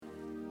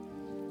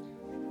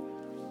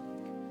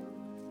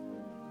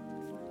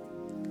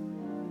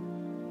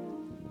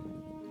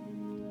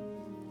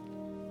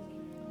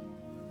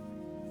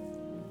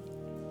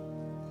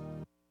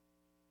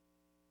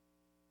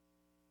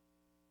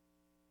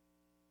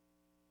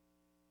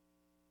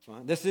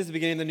This is the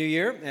beginning of the new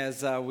year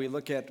as we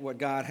look at what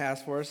God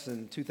has for us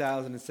in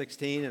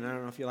 2016. And I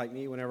don't know if you're like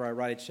me, whenever I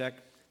write a check,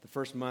 the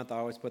first month I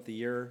always put the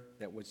year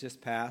that was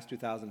just past,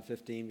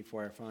 2015,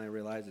 before I finally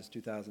realize it's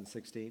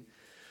 2016.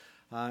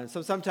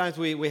 So sometimes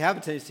we have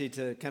a tendency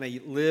to kind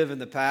of live in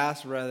the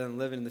past rather than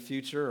living in the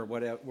future or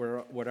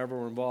whatever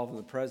we're involved in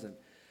the present.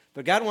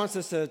 But God wants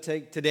us to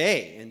take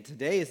today, and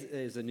today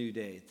is a new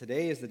day.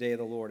 Today is the day of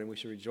the Lord, and we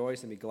should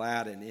rejoice and be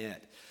glad in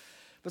it.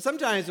 But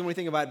sometimes when we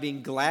think about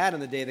being glad in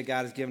the day that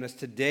God has given us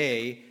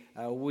today,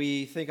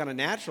 we think on a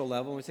natural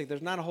level, and we think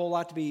there's not a whole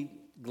lot to be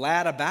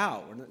glad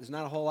about. There's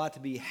not a whole lot to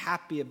be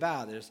happy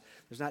about. There's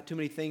not too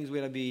many things we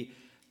got to be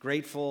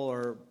grateful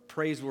or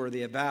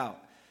praiseworthy about.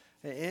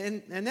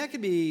 And that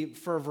could be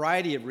for a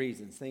variety of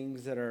reasons,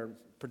 things that are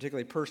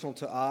particularly personal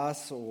to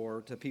us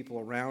or to people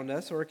around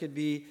us, or it could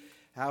be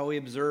how we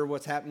observe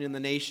what's happening in the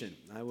nation.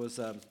 I was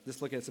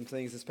just looking at some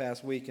things this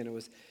past week, and it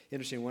was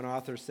interesting. One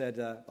author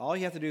said, all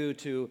you have to do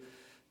to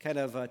kind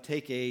of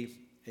take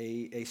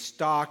a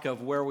stock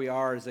of where we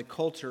are as a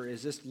culture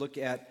is just look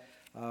at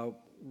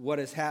what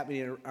is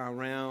happening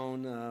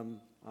around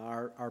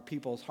our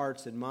people's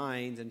hearts and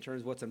minds in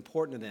terms of what's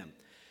important to them.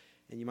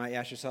 And you might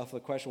ask yourself the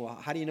question, well,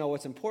 how do you know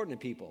what's important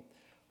to people?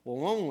 Well,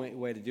 one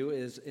way to do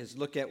it is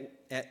look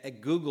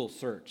at Google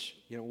search.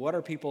 You know, what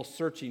are people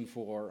searching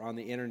for on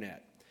the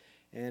internet?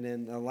 And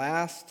in the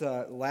last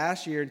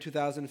year, in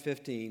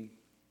 2015,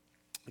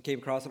 I came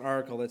across an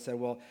article that said,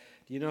 well,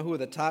 do you know who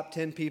the top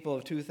 10 people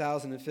of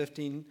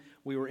 2015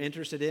 we were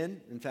interested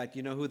in? In fact,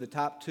 you know who the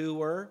top 2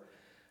 were?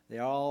 They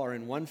all are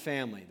in one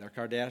family, the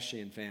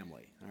Kardashian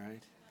family, all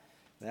right?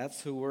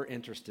 That's who we're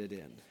interested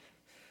in.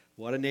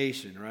 What a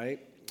nation,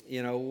 right?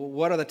 You know,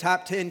 what are the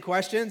top 10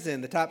 questions?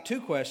 And the top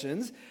 2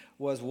 questions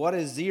was, what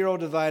is 0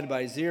 divided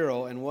by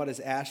 0, and what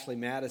is Ashley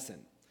Madison?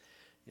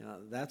 You know,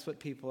 that's what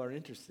people are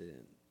interested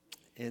in.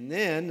 And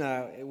then,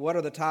 what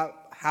are the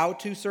top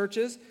how-to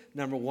searches?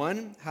 Number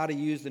 1, how to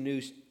use the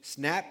new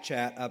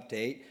Snapchat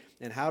update,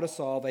 and how to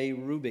solve a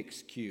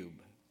Rubik's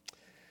Cube.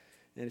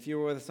 And if you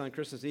were with us on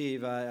Christmas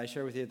Eve, I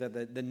shared with you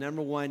that the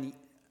number 1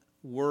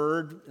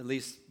 word, at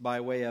least by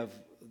way of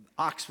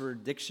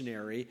Oxford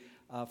Dictionary,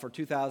 for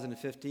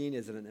 2015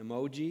 is an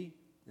emoji.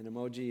 An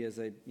emoji is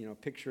a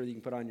picture that you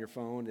can put on your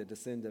phone to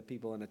send to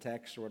people in a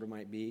text or what it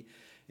might be.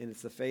 And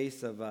it's the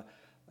face of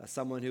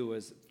someone who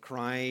was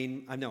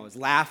crying. I know, was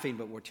laughing,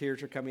 but where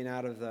tears are coming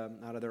out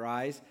of their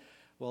eyes.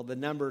 Well, the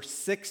number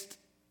 6th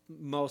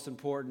most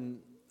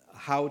important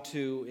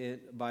how-to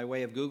by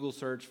way of Google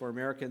search for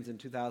Americans in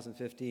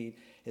 2015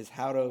 is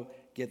how to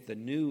get the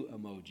new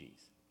emojis.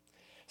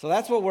 So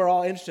that's what we're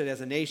all interested in as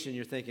a nation.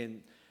 You're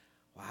thinking,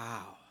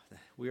 wow,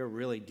 we are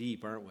really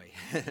deep, aren't we?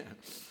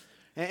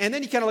 And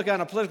then you kind of look on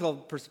a political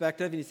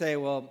perspective and you say,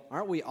 well,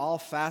 aren't we all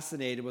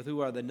fascinated with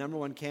who are the number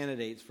 1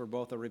 candidates for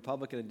both the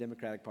Republican and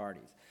Democratic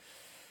parties?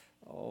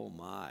 Oh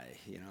my,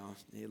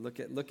 you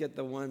look at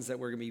the ones that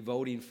we're going to be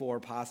voting for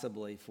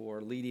possibly for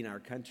leading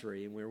our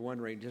country, and we're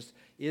wondering just,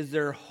 is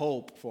there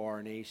hope for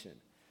our nation?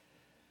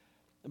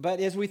 But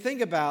as we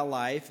think about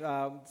life,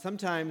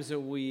 sometimes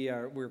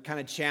we're kind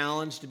of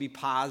challenged to be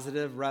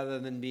positive rather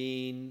than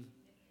being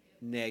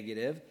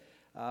negative.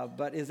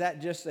 But is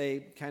that just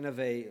a kind of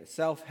a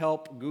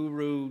self-help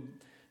guru,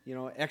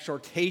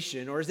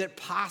 exhortation, or is it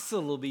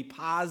possible to be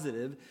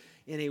positive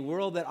in a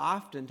world that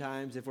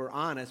oftentimes, if we're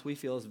honest, we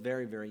feel is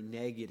very, very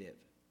negative?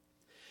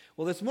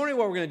 Well, this morning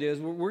what we're going to do is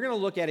we're going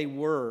to look at a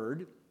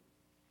word,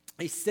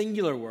 a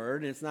singular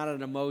word, and it's not an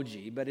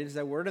emoji, but it is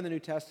a word in the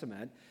New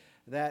Testament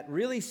that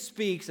really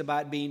speaks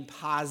about being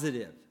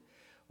positive,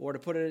 or to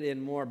put it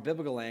in more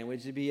biblical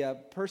language, to be a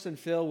person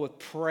filled with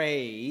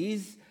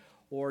praise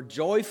or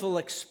joyful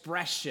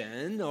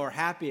expression or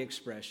happy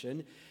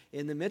expression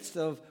in the midst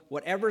of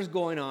whatever's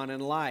going on in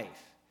life.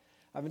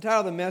 I've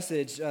entitled the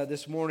message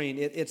this morning,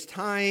 It's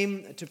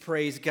Time to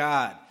Praise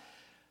God.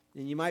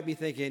 And you might be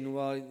thinking,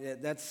 well,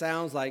 that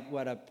sounds like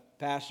what a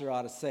pastor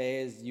ought to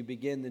say as you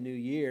begin the new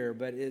year,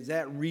 but is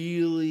that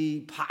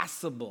really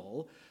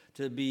possible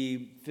to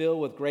be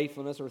filled with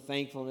gratefulness or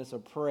thankfulness or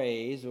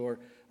praise or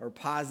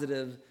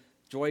positive,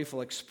 joyful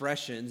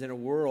expressions in a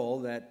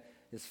world that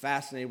is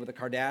fascinated with the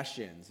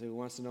Kardashians, who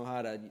wants to know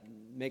how to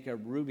make a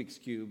Rubik's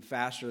Cube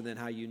faster than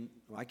I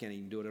can't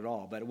even do it at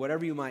all, but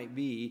whatever you might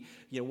be,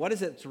 what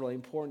is it that's really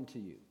important to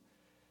you?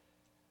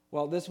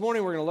 Well, this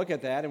morning we're going to look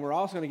at that, and we're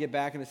also going to get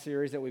back in a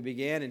series that we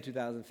began in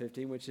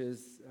 2015, which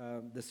is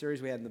the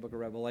series we had in the book of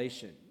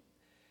Revelation,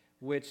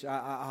 which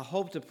I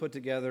hope to put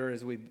together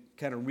as we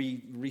kind of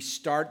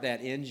restart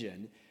that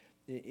engine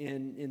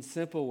in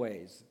simple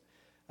ways.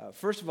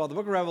 First of all, the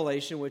book of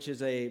Revelation, which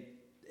is a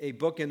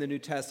book in the New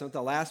Testament,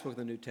 the last book of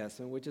the New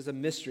Testament, which is a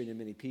mystery to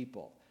many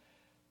people.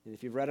 And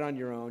if you've read it on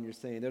your own, you're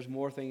saying, there's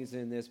more things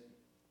in this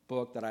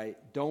book that I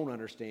don't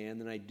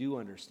understand than I do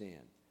understand.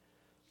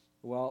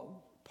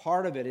 Well,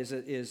 part of it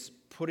is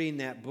putting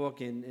that book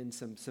in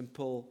some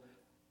simple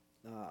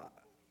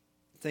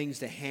things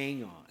to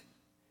hang on.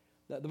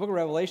 The book of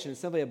Revelation is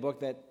simply a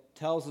book that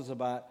tells us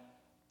about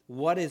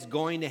what is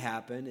going to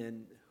happen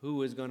and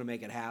who is going to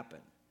make it happen.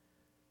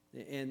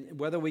 And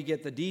whether we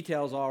get the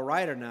details all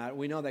right or not,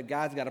 we know that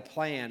God's got a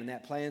plan, and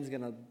that plan's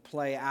going to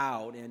play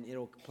out, and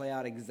it'll play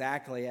out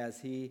exactly as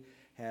He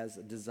has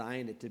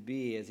designed it to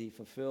be, as He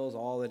fulfills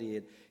all that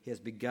He has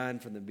begun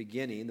from the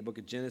beginning, the book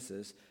of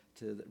Genesis,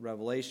 to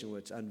Revelation,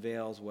 which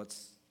unveils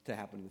what's to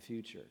happen in the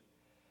future.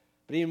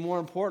 But even more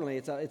importantly,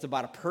 it's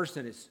about a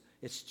person.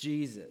 It's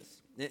Jesus.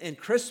 And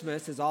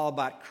Christmas is all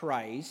about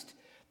Christ.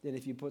 And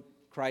if you put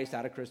Christ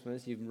out of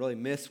Christmas, you've really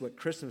missed what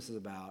Christmas is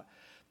about.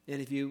 And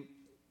if you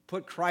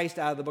put Christ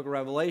out of the book of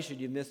Revelation,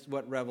 you missed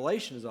what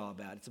Revelation is all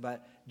about. It's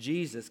about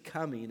Jesus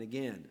coming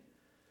again.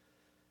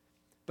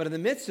 But in the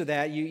midst of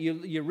that,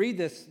 you read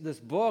this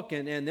book,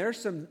 and there's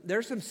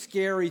some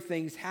scary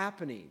things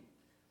happening.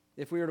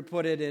 If we were to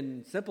put it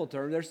in simple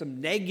terms, there's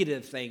some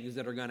negative things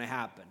that are going to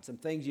happen. Some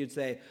things you'd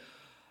say,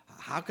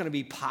 how can it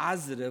be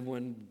positive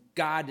when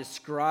God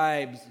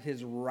describes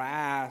His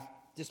wrath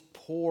just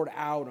poured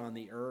out on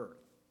the earth?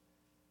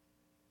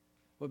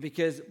 Well,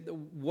 because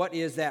what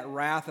is that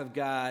wrath of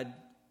God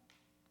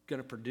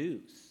going to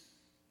produce?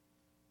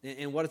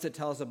 And what does it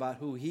tell us about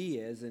who He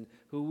is and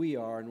who we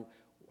are and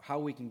how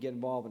we can get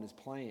involved in His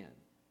plan?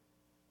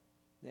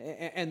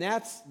 And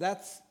that's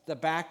the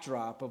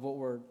backdrop of what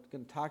we're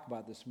going to talk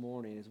about this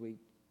morning as we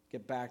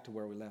get back to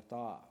where we left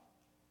off.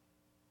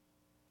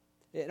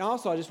 And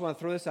also, I just want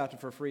to throw this out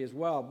for free as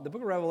well. The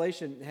book of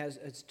Revelation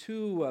has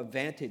two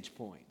vantage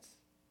points.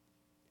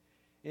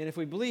 And if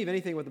we believe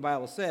anything what the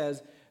Bible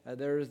says,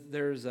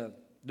 there's an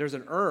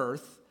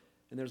earth,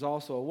 and there's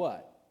also a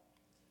what?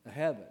 A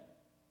heaven.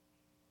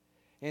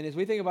 And as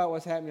we think about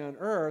what's happening on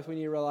earth, we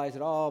need to realize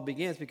it all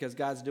begins because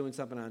God's doing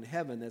something on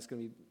heaven that's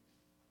going to be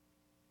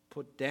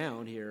put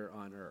down here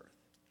on earth.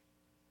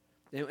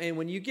 And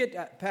when you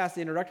get past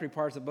the introductory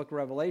parts of the book of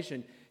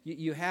Revelation,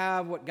 you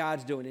have what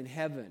God's doing in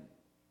heaven.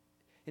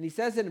 And He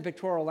says it in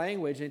pictorial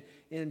language. And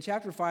in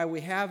chapter 5, we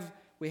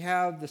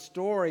have the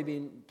story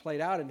being played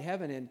out in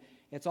heaven, and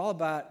it's all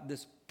about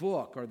this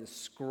book or this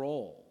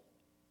scroll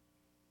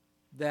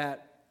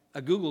that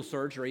a Google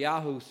search or a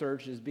Yahoo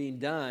search is being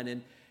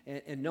done,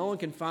 and no one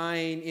can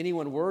find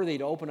anyone worthy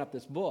to open up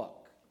this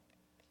book.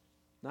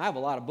 Now, I have a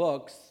lot of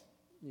books.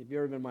 If you've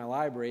ever been in my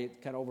library,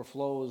 it kind of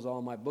overflows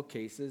all my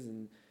bookcases,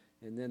 and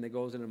then it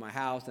goes into my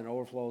house and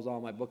overflows all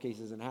my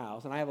bookcases in the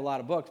house. And I have a lot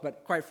of books,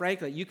 but quite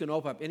frankly, you can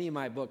open up any of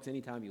my books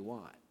anytime you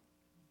want.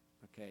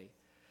 Okay?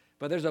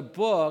 But there's a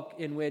book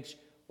in which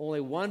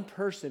only one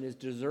person is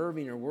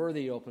deserving or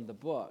worthy to open the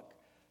book.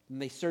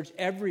 And they search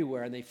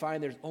everywhere, and they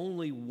find there's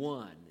only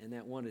one, and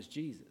that one is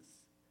Jesus.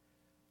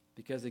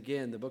 Because,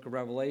 again, the book of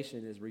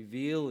Revelation is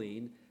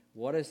revealing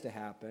what is to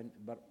happen,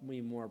 but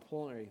more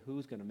importantly,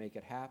 who's going to make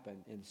it happen,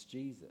 and it's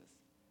Jesus.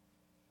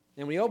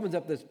 And when He opens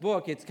up this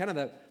book, it's kind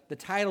of the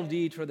title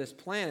deed for this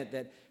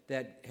planet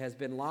that has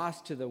been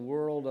lost to the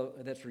world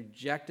that's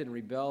rejected and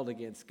rebelled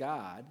against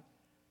God,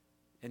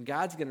 and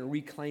God's going to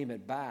reclaim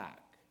it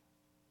back.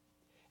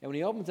 And when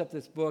He opens up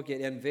this book,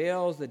 it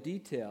unveils the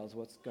details of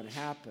what's going to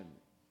happen.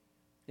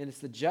 And it's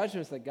the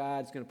judgments that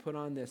God's going to put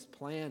on this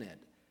planet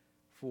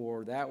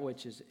for that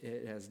which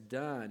it has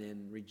done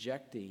in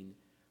rejecting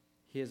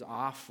His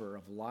offer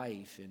of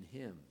life in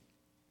Him.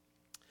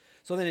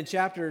 So then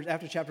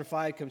after chapter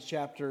 5 comes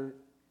chapter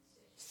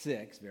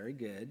 6, very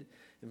good.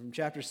 And from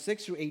chapter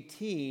 6 through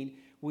 18,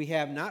 we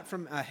have not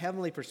from a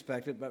heavenly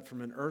perspective, but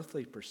from an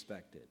earthly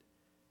perspective.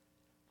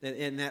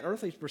 In that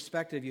earthly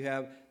perspective, you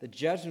have the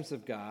judgments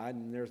of God,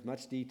 and there's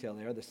much detail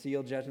there. The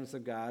sealed judgments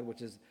of God,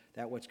 which is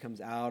that which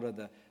comes out of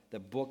the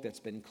book that's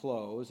been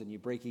closed, and you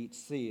break each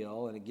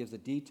seal, and it gives the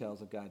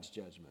details of God's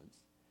judgments.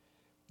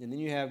 And then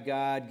you have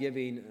God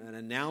giving an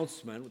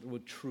announcement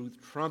with truth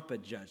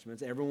trumpet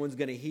judgments. Everyone's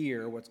going to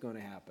hear what's going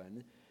to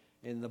happen.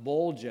 And the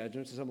bowl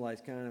judgments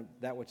symbolize kind of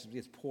that which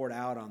gets poured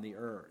out on the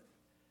earth.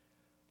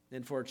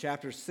 Then for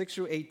chapters 6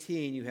 through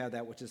 18, you have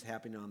that which is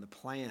happening on the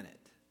planet.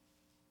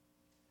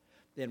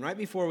 Then right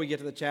before we get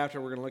to the chapter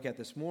we're going to look at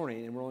this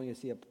morning, and we're only going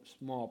to see a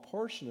small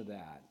portion of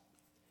that,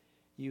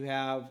 you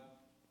have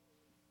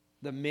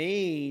the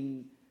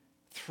main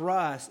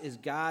thrust is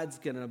God's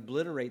going to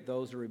obliterate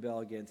those who rebel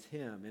against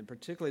Him, and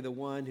particularly the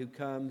one who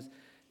comes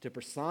to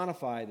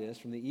personify this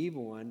from the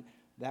evil one,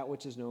 that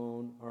which is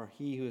known, or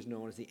he who is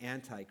known as the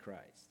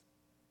Antichrist.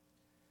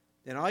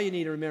 And all you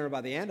need to remember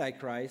about the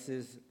Antichrist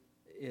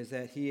is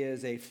that he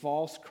is a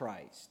false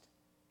Christ.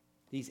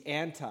 He's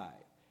anti,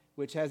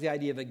 which has the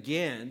idea of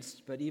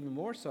against, but even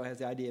more so has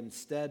the idea of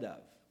instead of.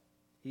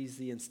 He's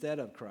the instead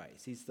of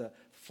Christ. He's the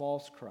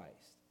false Christ.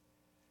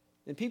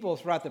 And people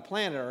throughout the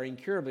planet are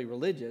incurably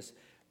religious,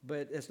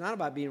 but it's not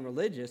about being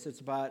religious. It's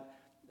about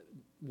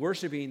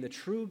worshiping the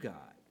true God.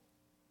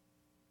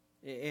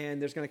 And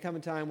there's going to come a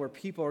time where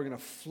people are going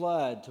to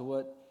flood to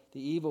what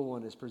the evil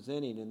one is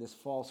presenting in this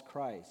false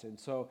Christ. And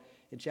so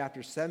in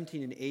chapters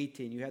 17 and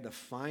 18, you have the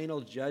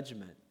final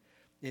judgment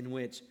in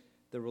which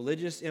the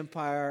religious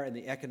empire and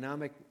the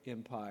economic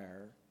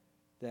empire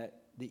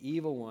that the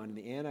evil one,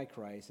 the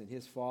Antichrist, and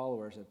his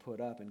followers have put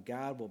up, and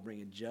God will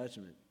bring a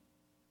judgment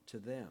to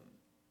them.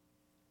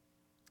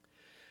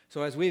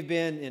 So as we've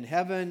been in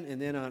heaven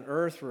and then on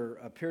earth for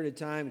a period of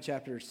time, in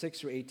chapter 6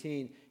 through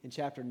 18, in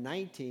chapter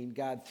 19,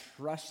 God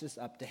thrusts us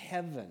up to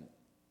heaven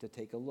to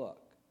take a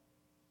look.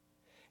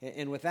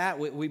 And with that,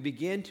 we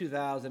begin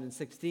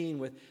 2016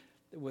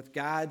 with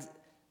God's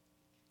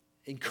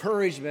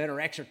encouragement or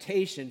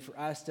exhortation for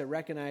us to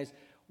recognize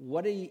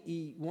what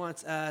He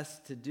wants us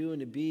to do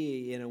and to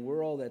be in a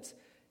world that's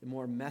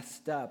more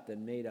messed up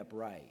than made up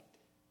right.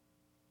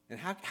 And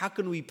how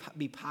can we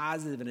be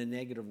positive in a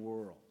negative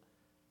world?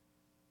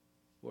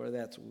 Whether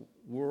that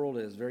world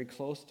is very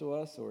close to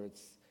us or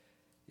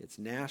it's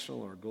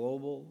national or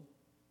global.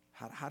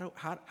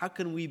 How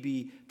can we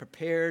be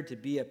prepared to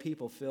be a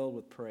people filled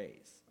with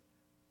praise?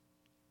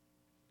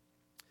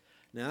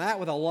 Now that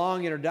with a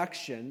long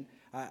introduction,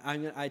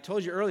 I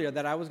told you earlier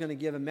that I was going to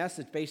give a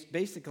message based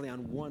basically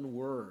on one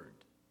word.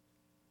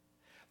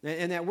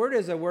 And that word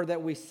is a word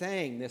that we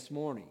sang this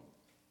morning.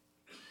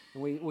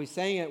 And we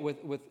sang it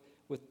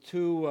with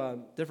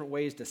two different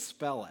ways to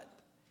spell it.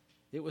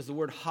 It was the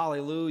word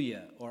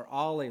hallelujah or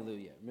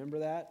alleluia. Remember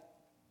that?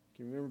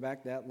 Can you remember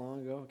back that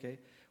long ago? Okay.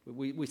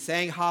 We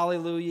sang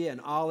hallelujah and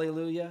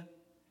alleluia.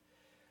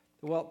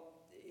 Well,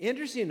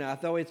 interesting enough,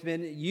 though, it's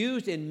been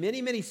used in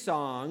many, many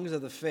songs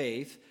of the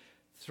faith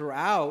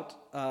throughout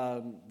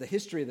the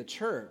history of the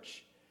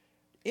church.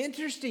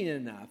 Interesting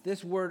enough,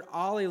 this word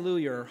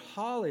alleluia or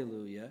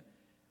hallelujah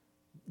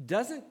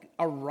doesn't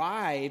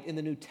arrive in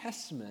the New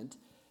Testament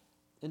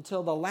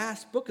until the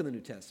last book of the New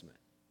Testament.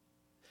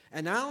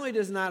 And not only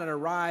does not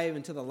arrive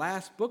until the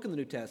last book in the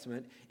New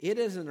Testament, it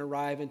doesn't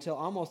arrive until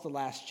almost the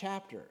last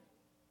chapter.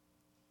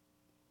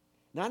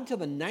 Not until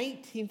the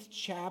 19th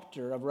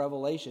chapter of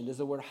Revelation does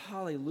the word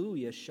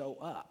hallelujah show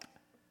up.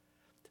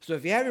 So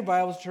if you have your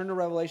Bibles, turn to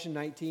Revelation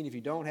 19. If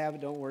you don't have it,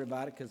 don't worry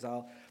about it because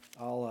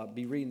I'll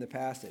be reading the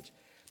passage.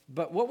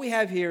 But what we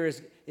have here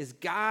is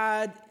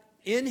God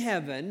in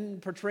heaven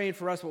portraying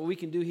for us what we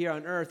can do here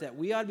on earth, that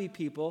we ought to be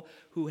people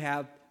who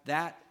have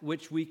that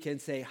which we can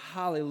say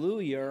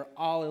hallelujah or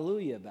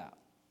alleluia about.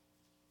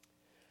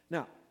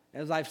 Now,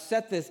 as I've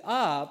set this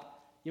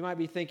up, you might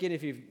be thinking,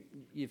 if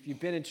you've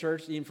been in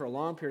church even for a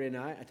long period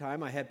of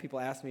time, I had people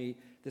ask me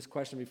this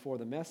question before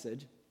the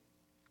message.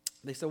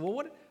 They said,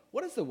 well,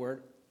 what does the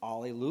word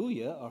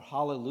alleluia or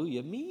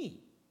hallelujah mean?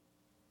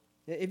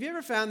 Have you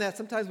ever found that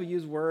sometimes we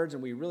use words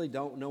and we really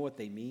don't know what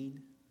they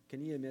mean?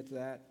 Can you admit to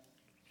that?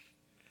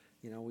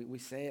 You know, we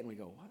say it and we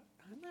go, what?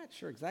 I'm not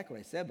sure exactly what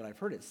I said, but I've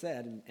heard it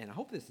said, and I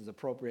hope this is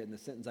appropriate in the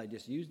sentence I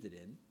just used it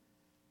in.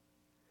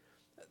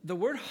 The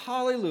word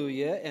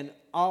hallelujah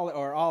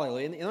or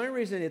alleluia, and the only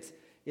reason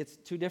it's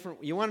two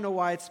different, you want to know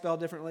why it's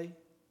spelled differently?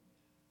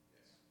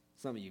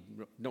 Some of you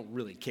don't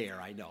really care,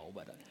 I know,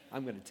 but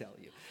I'm going to tell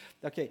you.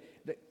 Okay,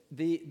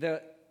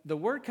 the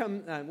word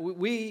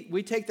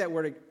we take that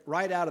word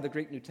right out of the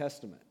Greek New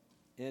Testament,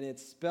 and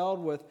it's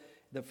spelled with,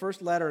 the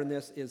first letter in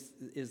this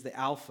is the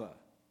alpha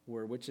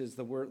word, which is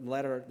the word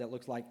letter that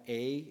looks like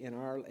A in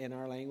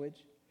our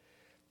language.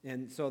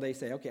 And so they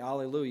say, okay,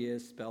 alleluia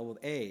is spelled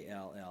with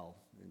A-L-L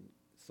and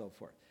so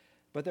forth.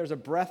 But there's a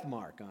breath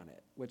mark on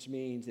it, which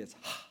means it's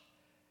ha.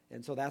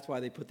 And so that's why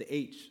they put the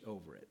H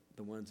over it,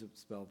 the ones that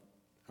spelled.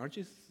 Aren't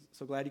you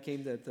so glad you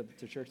came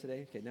to church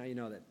today? Okay, now you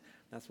know that.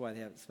 That's why they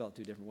have it spelled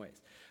two different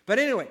ways. But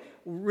anyway,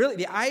 really,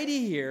 the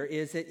idea here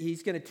is that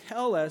he's going to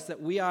tell us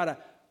that we ought to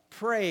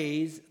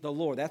praise the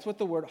Lord. That's what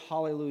the word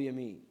hallelujah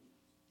means.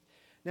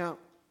 Now,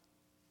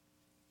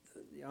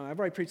 I've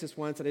already preached this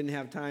once. I didn't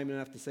have time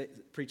enough to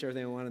preach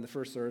everything I wanted in the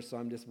first service, so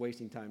I'm just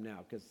wasting time now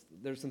because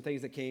there's some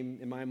things that came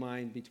in my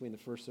mind between the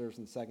first service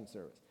and the second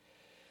service.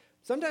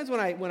 Sometimes when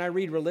I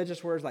read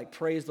religious words like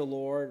praise the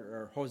Lord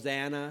or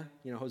Hosanna,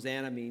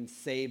 Hosanna means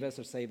save us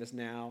or save us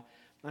now.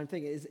 I'm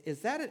thinking,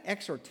 is that an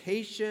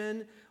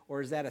exhortation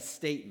or is that a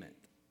statement?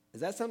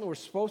 Is that something we're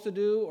supposed to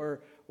do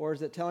or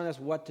is it telling us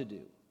what to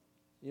do?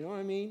 You know what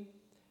I mean?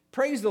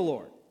 Praise the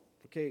Lord.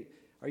 Okay,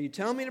 are you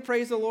telling me to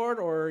praise the Lord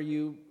or are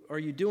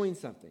you doing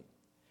something?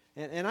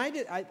 And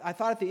I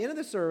thought at the end of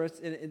the service,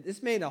 and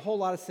this made a whole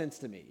lot of sense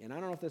to me, and I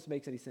don't know if this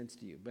makes any sense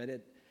to you,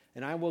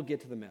 and I will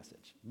get to the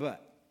message.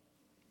 But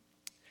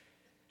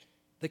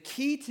the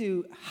key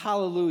to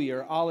hallelujah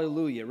or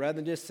alleluia, rather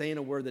than just saying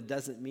a word that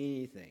doesn't mean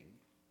anything,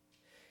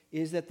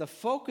 is that the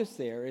focus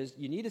there is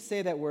you need to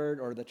say that word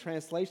or the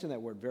translation of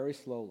that word very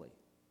slowly,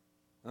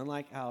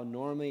 unlike how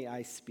normally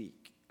I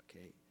speak.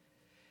 Okay,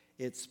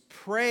 it's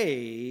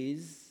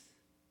praise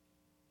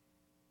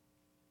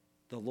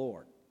the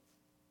Lord.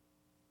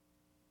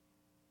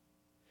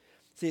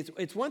 See,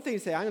 it's one thing to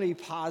say, I'm going to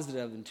be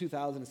positive in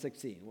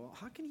 2016. Well,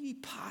 how can you be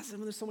positive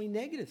when there's so many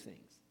negative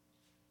things?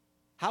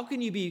 How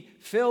can you be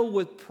filled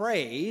with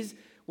praise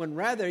when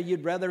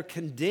you'd rather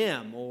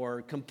condemn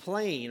or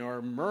complain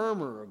or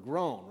murmur or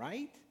groan,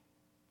 right?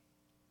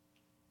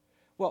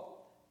 Well,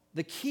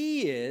 the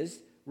key is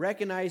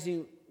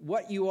recognizing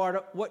what you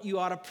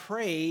ought to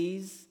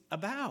praise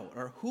about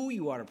or who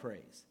you ought to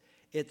praise.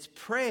 It's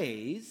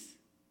praise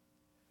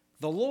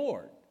the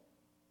Lord.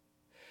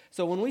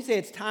 So when we say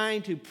it's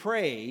time to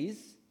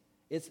praise,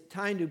 it's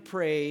time to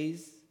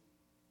praise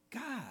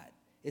God.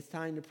 It's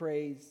time to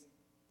praise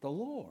the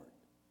Lord.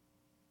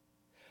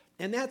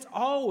 And that's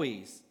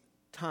always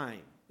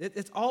time.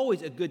 It's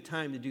always a good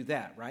time to do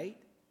that, right?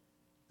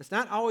 It's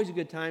not always a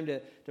good time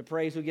to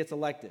praise who gets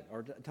elected,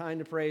 or time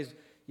to praise,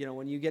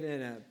 when you get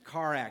in a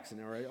car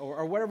accident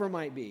or whatever it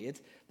might be.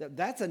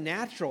 That's a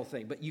natural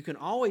thing, but you can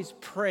always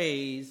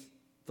praise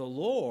the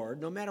Lord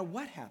no matter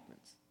what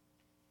happens.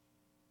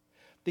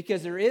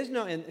 Because there is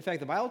no, in fact,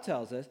 the Bible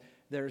tells us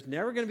there's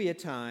never going to be a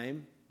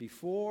time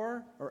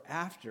before or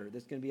after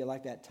that's going to be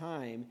like that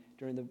time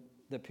during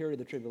the period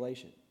of the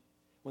tribulation,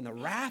 when the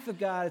wrath of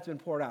God has been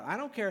poured out. I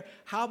don't care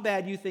how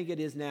bad you think it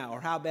is now or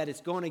how bad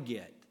it's going to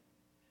get.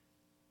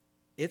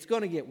 It's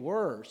going to get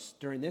worse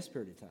during this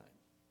period of time.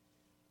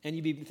 And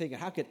you'd be thinking,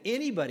 how could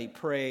anybody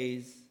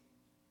praise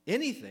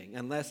anything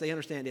unless they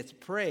understand it's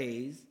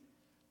praise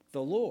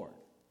the Lord?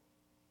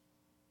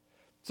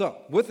 So,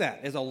 with that,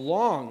 as a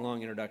long,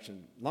 long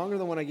introduction, longer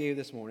than what I gave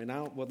this morning,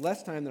 now with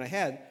less time than I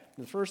had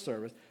in the first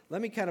service,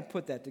 let me kind of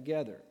put that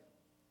together.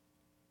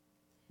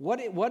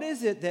 What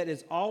is it that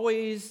is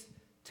always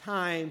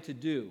time to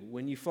do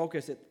when you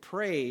focus that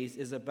praise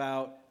is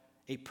about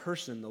a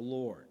person, the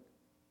Lord,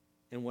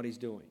 and what he's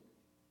doing?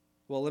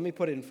 Well, let me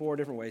put it in 4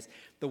 different ways.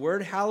 The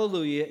word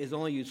hallelujah is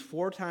only used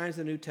 4 times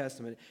in the New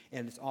Testament,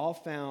 and it's all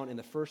found in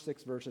the first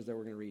 6 verses that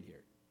we're going to read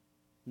here.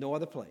 No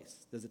other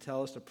place does it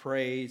tell us to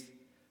praise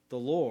the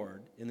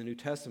Lord in the New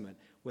Testament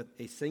with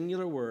a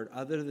singular word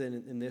other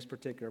than in this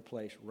particular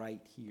place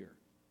right here.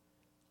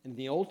 In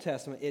the Old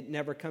Testament, it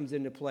never comes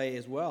into play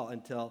as well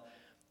until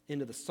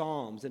into the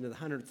Psalms, into the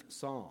 100th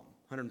Psalm,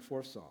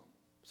 104th Psalm.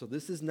 So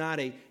this is not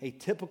a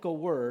typical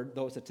word,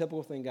 though it's a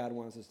typical thing God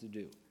wants us to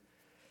do.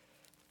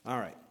 All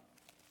right.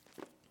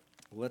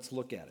 Let's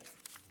look at it.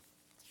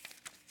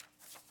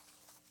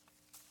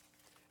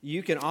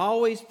 You can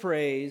always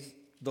praise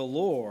the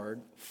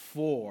Lord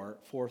for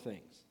 4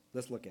 things.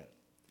 Let's look at it.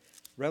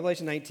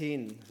 Revelation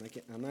 19,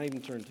 I'm not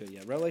even turned to it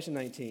yet. Revelation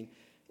 19,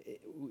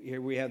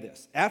 here we have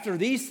this. After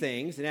these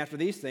things are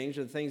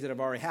the things that have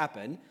already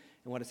happened,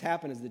 and what has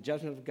happened is the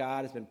judgment of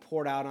God has been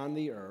poured out on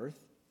the earth.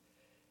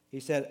 He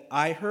said,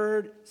 I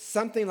heard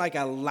something like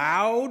a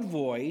loud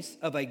voice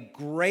of a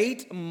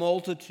great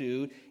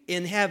multitude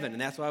in heaven. And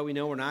that's why we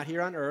know we're not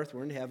here on earth.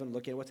 We're in heaven.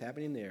 Look at what's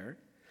happening there.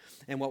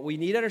 And what we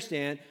need to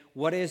understand,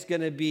 what is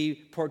going to be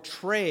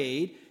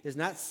portrayed is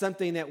not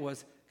something that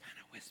was kind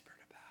of whispered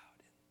about.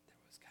 And there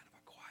was kind of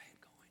a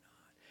quiet going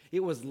on.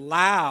 It was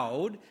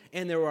loud,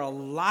 and there were a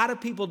lot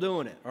of people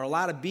doing it, or a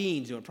lot of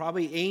beings doing it,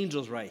 probably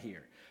angels right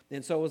here.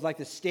 And so it was like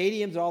the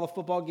stadiums, all the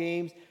football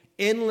games,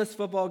 endless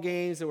football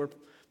games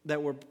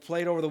that were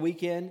played over the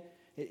weekend.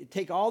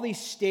 Take all these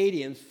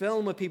stadiums, fill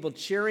them with people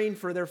cheering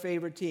for their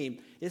favorite team.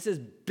 This is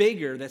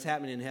bigger that's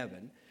happening in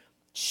heaven.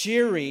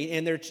 Cheering,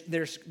 and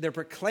they're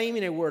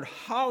proclaiming a word,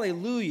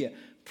 hallelujah,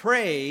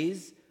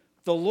 praise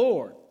the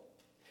Lord.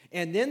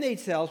 And then they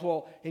tell us,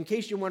 well, in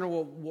case you're wondering,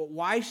 well,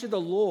 why should the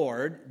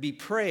Lord be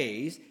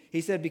praised?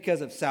 He said,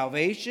 because of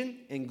salvation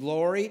and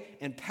glory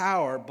and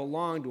power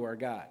belong to our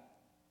God.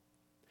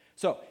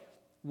 So,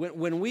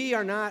 when we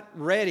are not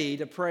ready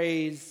to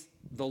praise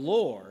the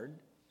Lord,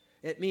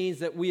 it means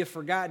that we have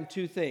forgotten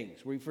 2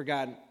 things. We've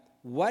forgotten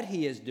what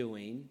he is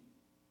doing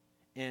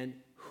and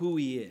who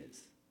he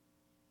is.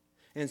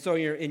 And so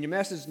in your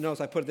message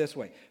notes, I put it this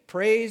way.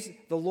 Praise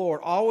the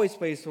Lord, always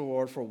praise the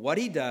Lord for what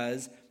he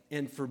does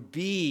and for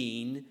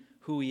being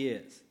who he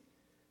is.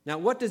 Now,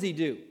 what does he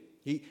do?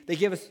 They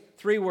give us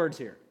 3 words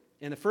here.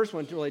 And the first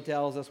one really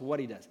tells us what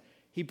he does.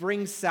 He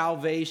brings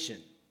salvation.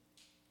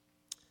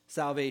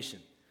 Salvation.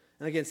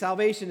 And again,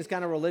 salvation is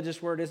kind of a religious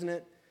word, isn't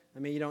it? I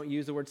mean, you don't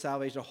use the word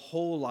salvation a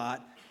whole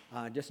lot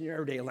just in your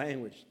everyday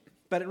language.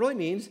 But it really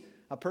means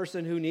a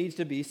person who needs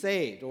to be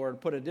saved, or to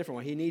put it a different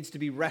way, he needs to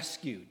be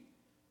rescued.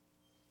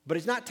 But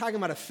he's not talking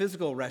about a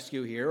physical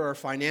rescue here or a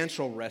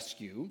financial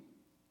rescue.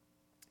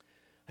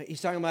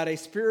 He's talking about a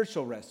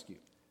spiritual rescue.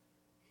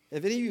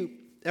 Have any of you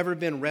ever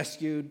been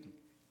rescued,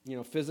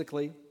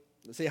 physically?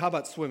 Let's say, how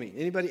about swimming?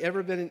 Anybody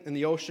ever been in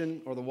the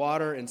ocean or the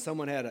water and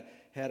someone had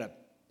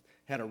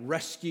a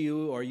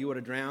rescue, or you would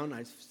have drowned?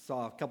 I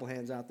saw a couple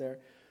hands out there.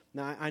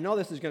 Now, I know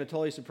this is going to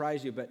totally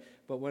surprise you, but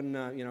when,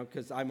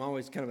 because I'm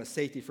always kind of a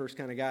safety-first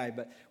kind of guy,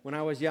 but when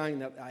I was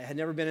young, I had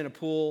never been in a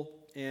pool,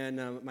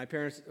 and my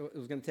parents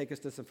was going to take us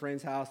to some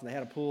friend's house, and they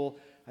had a pool.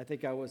 I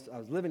think I was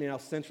living in El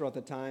Centro at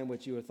the time,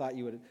 which you would have thought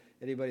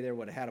anybody there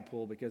would have had a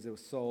pool because it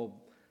was so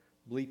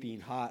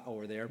bleeping hot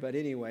over there. But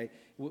anyway,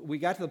 we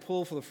got to the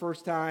pool for the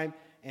first time,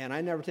 and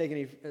I never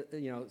taken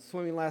any,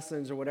 swimming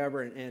lessons or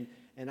whatever, and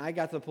I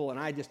got to the pool, and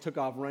I just took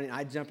off running.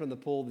 I jumped in the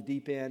pool, the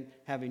deep end,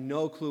 having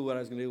no clue what I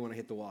was going to do when I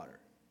hit the water.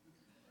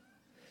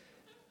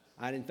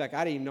 In fact,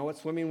 I didn't even know what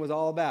swimming was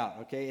all about,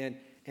 okay?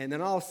 And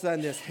then all of a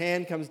sudden, this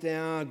hand comes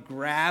down,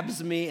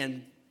 grabs me,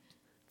 and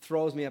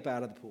throws me up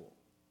out of the pool.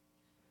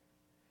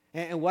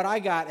 And what I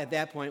got at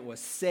that point was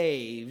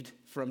saved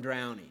from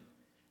drowning.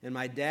 And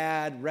my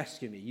dad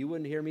rescued me. You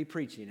wouldn't hear me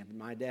preaching if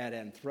my dad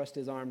hadn't thrust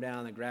his arm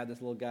down and grabbed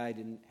this little guy,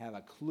 didn't have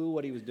a clue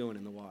what he was doing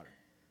in the water.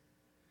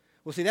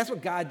 Well, see, that's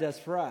what God does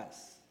for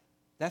us.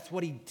 That's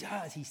what he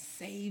does. He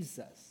saves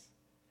us.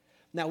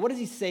 Now, what does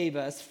he save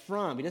us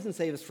from? He doesn't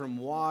save us from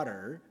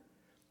water.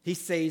 He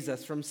saves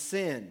us from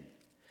sin.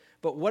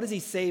 But what does he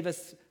save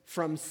us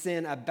from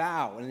sin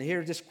about? And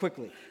here, just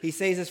quickly, he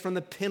saves us from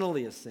the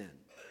penalty of sin.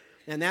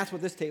 And that's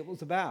what this table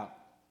is about.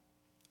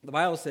 The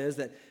Bible says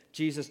that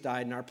Jesus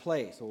died in our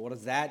place. Well, what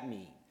does that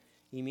mean?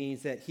 He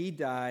means that he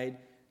died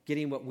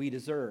getting what we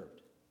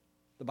deserved.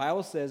 The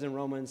Bible says in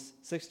Romans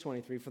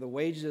 6:23, for the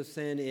wages of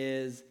sin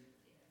is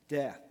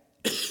death.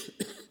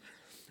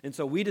 And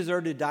so we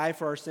deserve to die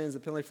for our sins, the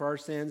penalty for our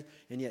sins,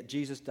 and yet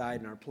Jesus died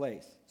in our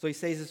place. So he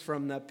saves us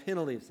from the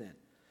penalty of sin.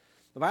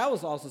 The Bible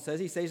also says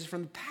he saves us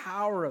from the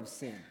power of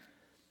sin.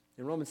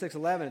 In Romans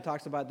 6:11, it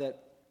talks about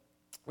that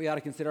we ought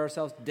to consider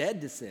ourselves dead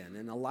to sin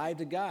and alive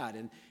to God,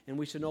 and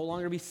we should no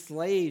longer be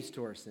slaves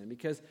to our sin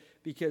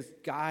because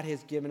God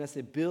has given us the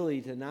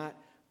ability to not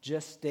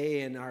just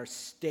stay in our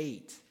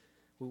state.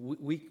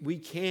 We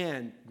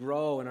can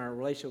grow in our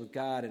relationship with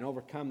God and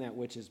overcome that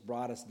which has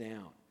brought us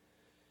down.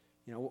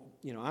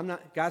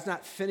 God's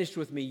not finished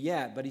with me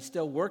yet, but he's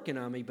still working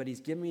on me, but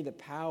he's given me the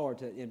power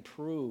to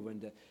improve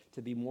and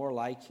to be more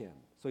like him.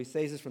 So he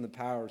saves us from the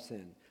power of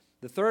sin.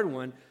 The third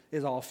one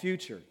is all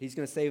future. He's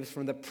going to save us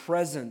from the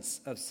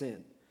presence of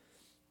sin.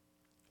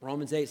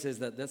 Romans 8 says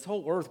that this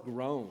whole earth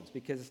groans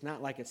because it's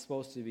not like it's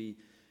supposed to be.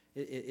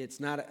 It's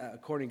not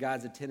according to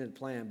God's intended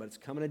plan, but it's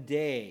coming a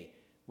day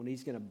when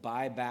he's going to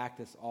buy back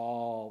this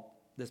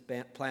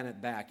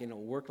planet back, and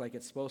it'll work like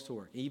it's supposed to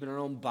work. Even our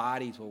own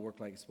bodies will work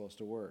like it's supposed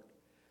to work.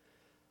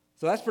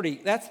 So that's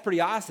pretty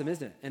awesome,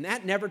 isn't it? And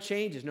that never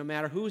changes, no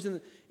matter who's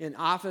in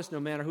office, no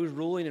matter who's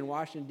ruling in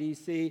Washington,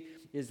 D.C.,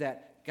 is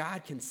that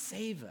God can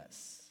save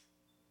us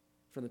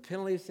from the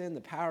penalty of sin, the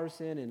power of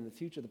sin, and in the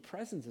future, the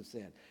presence of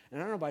sin. And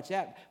I don't know about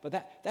that, but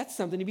that's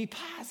something to be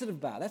positive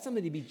about. That's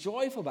something to be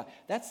joyful about.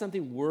 That's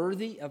something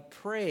worthy of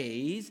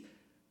praise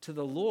to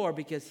the Lord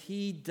because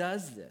he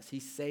does this. He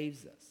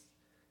saves us.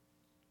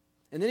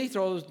 And then he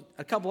throws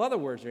a couple other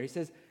words there. He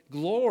says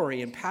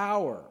glory and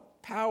power.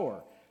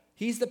 Power.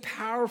 He's the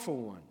powerful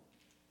one.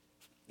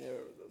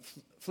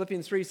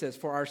 Philippians 3 says,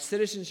 for our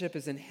citizenship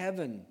is in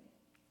heaven,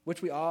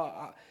 which we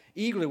all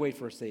eagerly wait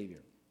for a Savior,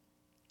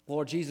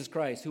 Lord Jesus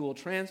Christ, who will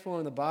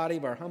transform the body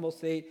of our humble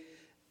state,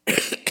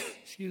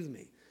 excuse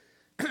me,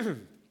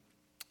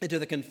 into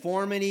the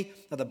conformity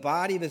of the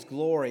body of his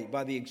glory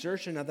by the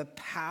exertion of the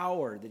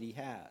power that he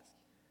has.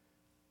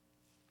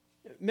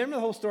 Remember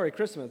the whole story of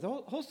Christmas. The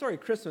whole story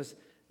of Christmas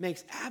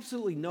makes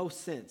absolutely no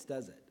sense,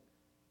 does it?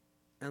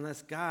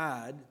 Unless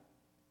God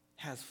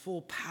has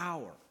full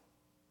power,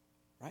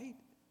 right?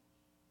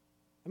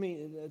 I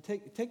mean,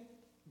 take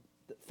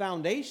the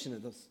foundation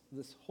of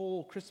this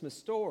whole Christmas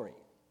story,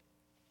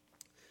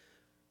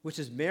 which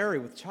is Mary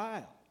with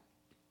child.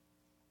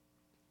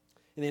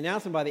 And the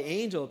announcement by the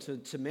angel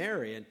to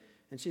Mary,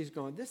 and she's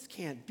going, this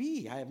can't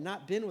be. I have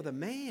not been with a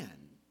man.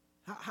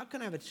 How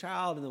can I have a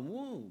child in the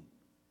womb?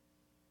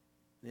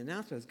 And the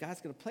announcement is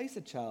God's going to place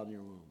a child in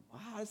your womb.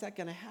 Well, how is that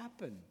going to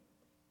happen?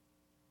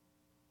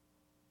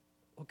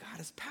 Well, God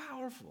is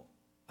powerful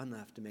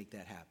enough to make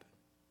that happen.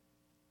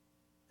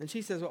 And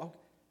she says, well,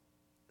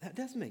 that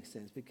does make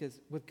sense because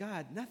with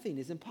God, nothing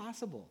is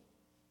impossible.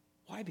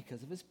 Why?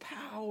 Because of his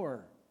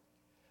power.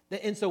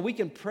 And so we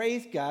can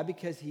praise God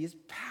because he is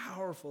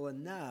powerful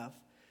enough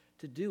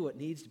to do what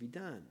needs to be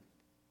done.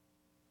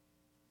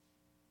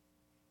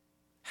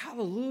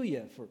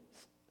 Hallelujah, for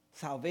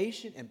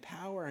salvation and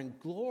power and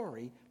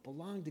glory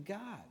belong to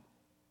God.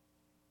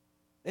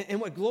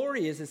 And what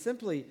glory is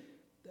simply,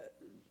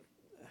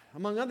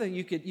 among other things,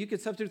 you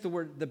could substitute the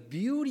word the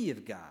beauty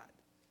of God,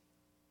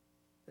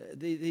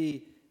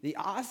 the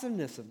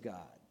awesomeness of God.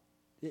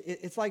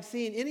 It's like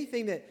seeing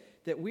anything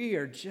that we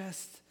are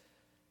just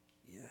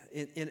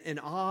in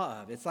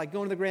awe of. It's like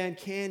going to the Grand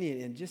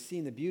Canyon and just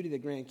seeing the beauty of the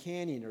Grand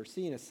Canyon, or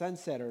seeing a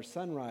sunset or a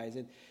sunrise,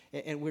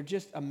 and we're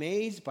just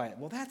amazed by it.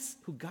 Well, that's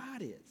who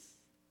God is.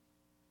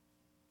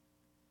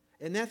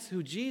 And that's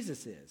who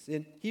Jesus is.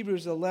 In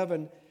Hebrews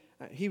 1:3,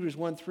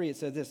 it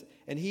says this,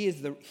 and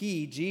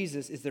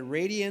Jesus, is the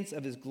radiance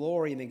of his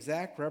glory and the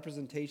exact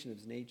representation of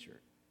his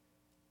nature.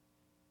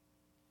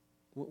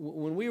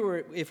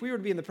 If we were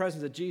to be in the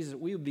presence of Jesus,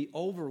 we would be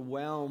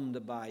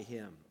overwhelmed by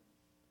him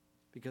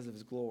because of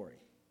his glory.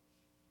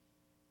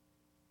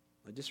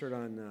 I just heard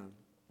on,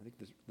 I think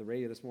the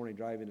radio this morning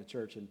driving to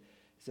church, and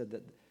said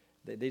that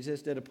they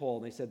just did a poll,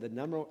 and they said the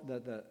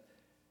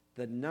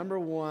number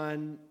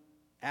one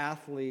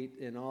athlete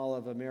in all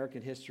of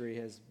American history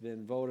has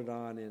been voted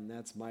on, and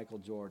that's Michael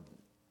Jordan.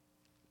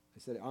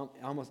 They said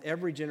almost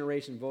every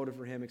generation voted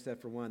for him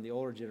except for one, the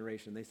older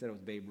generation. They said it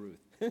was Babe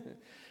Ruth.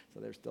 So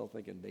they're still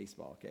thinking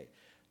baseball, okay.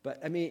 But,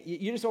 I mean,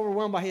 you're just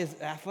overwhelmed by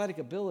his athletic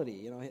ability.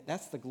 You know,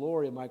 that's the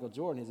glory of Michael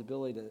Jordan, his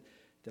ability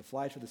to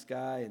fly through the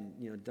sky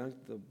and, dunk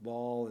the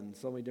ball in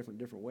so many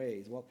different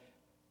ways. Well,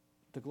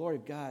 the glory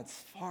of God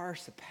far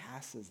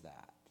surpasses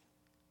that.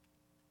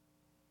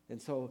 And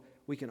so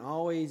we can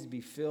always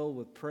be filled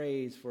with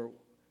praise for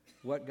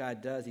what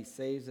God does. He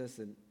saves us,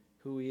 and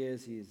who he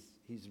is.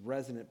 He's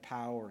resonant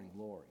power and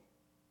glory.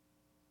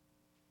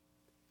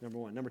 Number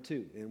one. Number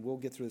two, and we'll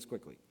get through this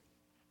quickly.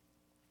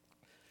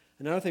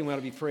 Another thing we ought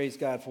to be praised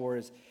God for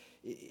is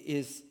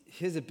is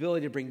his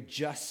ability to bring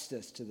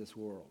justice to this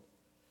world.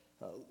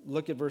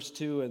 Look at verse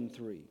 2 and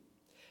 3.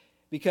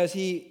 Because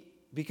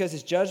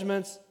his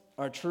judgments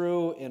are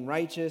true and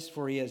righteous,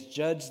 for he has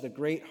judged the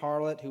great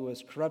harlot who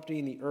was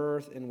corrupting the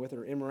earth and with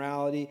her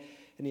immorality,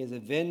 and he has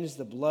avenged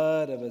the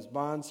blood of his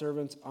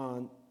bondservants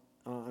on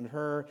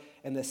her.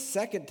 And the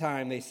second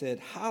time they said,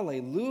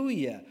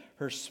 Hallelujah,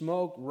 her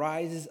smoke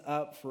rises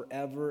up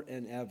forever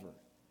and ever.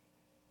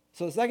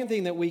 So the second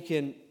thing that we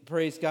can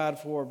praise God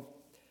for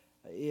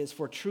is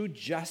for true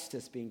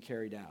justice being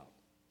carried out.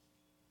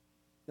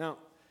 Now,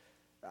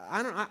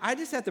 I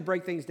just have to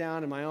break things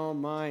down in my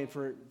own mind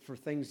for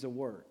things to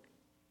work.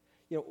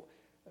 You know,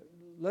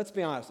 let's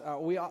be honest.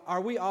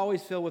 Are we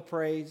always filled with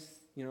praise,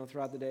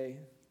 throughout the day?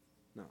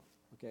 No.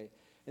 Okay.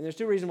 And there's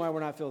two reasons why we're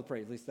not filled with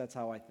praise. At least that's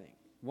how I think.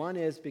 One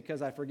is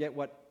because I forget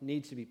what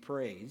needs to be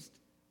praised,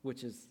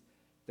 which is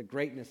the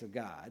greatness of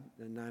God.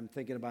 And I'm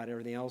thinking about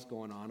everything else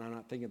going on. I'm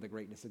not thinking of the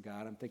greatness of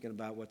God. I'm thinking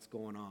about what's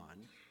going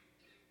on.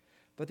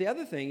 But the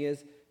other thing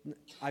is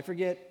I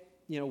forget,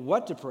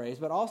 what to praise,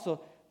 but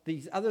also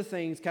these other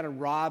things kind of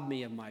rob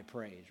me of my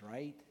praise,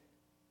 right?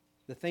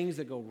 The things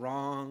that go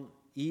wrong,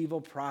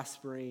 evil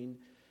prospering,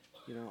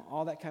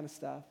 all that kind of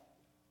stuff.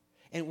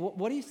 And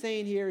what he's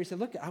saying here, he said,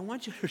 look, I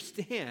want you to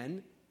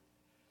understand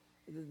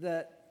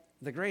that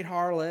the great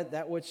harlot,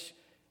 that which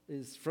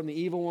is from the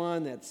evil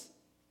one that's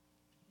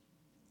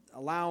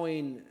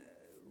allowing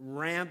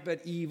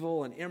rampant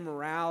evil and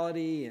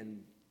immorality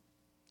and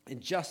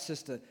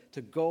injustice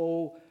to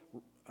go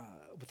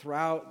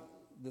throughout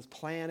this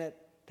planet,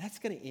 that's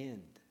going to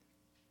end.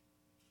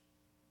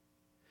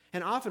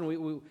 And often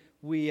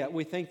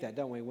we think that,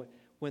 don't we?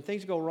 When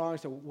things go wrong,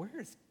 so where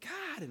is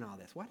God in all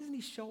this? Why doesn't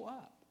he show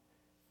up?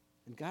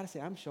 And God is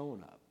saying, I'm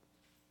showing up.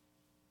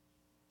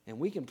 And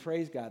we can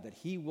praise God that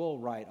he will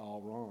right all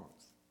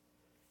wrongs.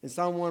 In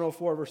Psalm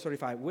 104, verse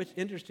 35, which,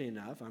 interesting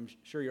enough, I'm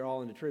sure you're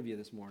all into trivia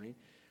this morning,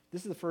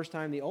 this is the first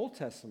time in the Old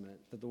Testament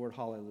that the word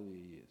hallelujah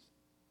is used,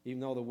 even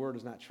though the word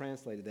is not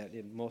translated that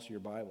in most of your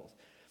Bibles.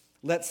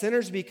 Let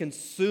sinners be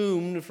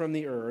consumed from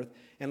the earth,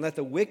 and let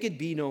the wicked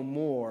be no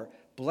more.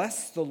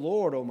 Bless the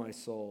Lord, O my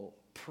soul.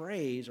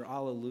 Praise or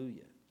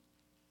hallelujah.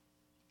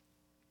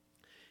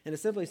 And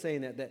it's simply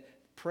saying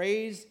that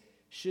praise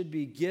should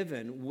be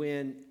given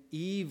when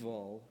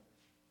evil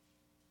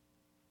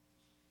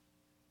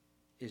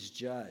is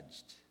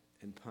judged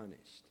and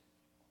punished.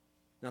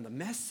 Now, the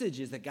message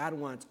is that God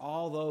wants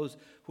all those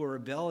who are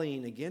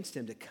rebelling against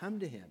him to come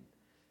to him.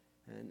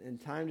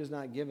 And time does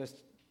not give us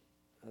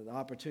the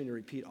opportunity to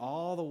repeat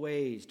all the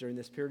ways during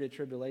this period of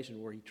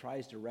tribulation where he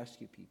tries to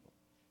rescue people.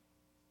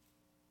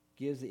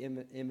 Gives the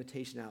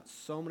invitation out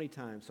so many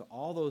times so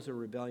all those who are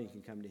rebelling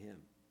can come to him.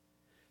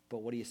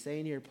 But what he's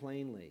saying here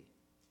plainly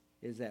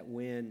is that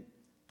when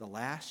the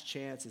last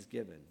chance is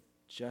given,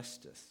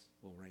 justice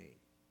will reign.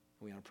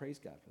 And we ought to praise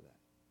God for that.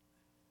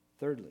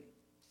 Thirdly,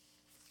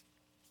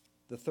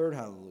 the third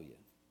hallelujah,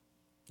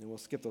 and we'll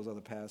skip those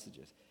other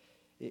passages,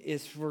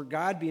 is for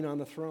God being on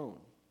the throne,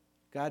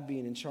 God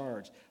being in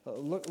charge.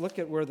 Look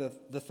at where the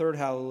third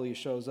hallelujah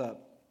shows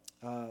up.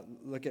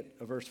 Look at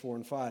verse 4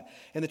 and 5.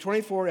 And the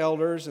 24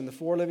 elders and the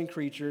 4 living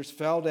creatures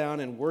fell down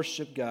and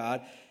worshiped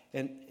God,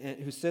 and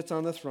who sits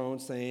on the throne,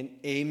 saying,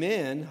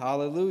 Amen,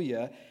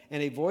 hallelujah.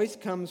 And a voice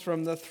comes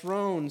from the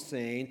throne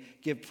saying,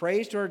 Give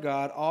praise to our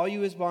God, all you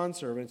his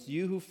bondservants,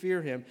 you who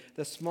fear him,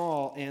 the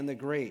small and the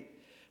great.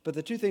 But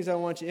the two things I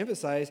want you to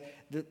emphasize,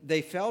 that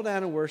they fell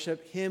down and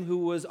worshiped him who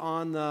was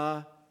on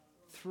the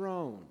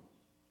throne.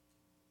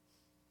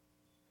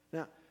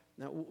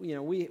 Now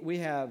we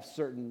have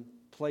certain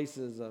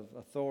places of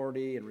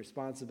authority and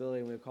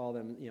responsibility, and we call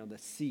them, the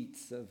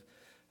seats of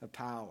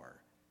power.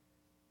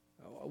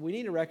 We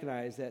need to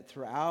recognize that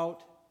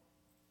throughout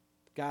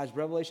God's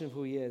revelation of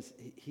who he is,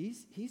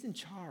 he's in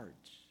charge.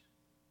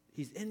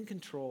 He's in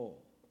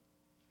control.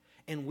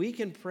 And we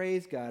can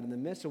praise God in the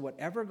midst of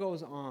whatever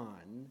goes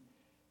on,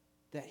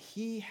 that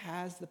he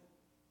has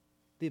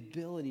the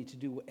ability to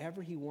do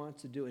whatever he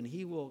wants to do, and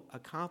he will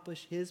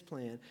accomplish his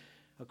plan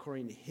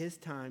according to his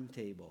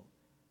timetable.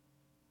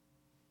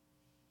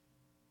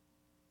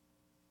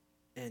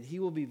 And he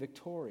will be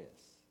victorious.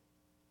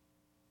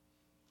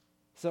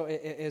 So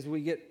as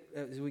we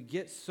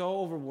get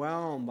so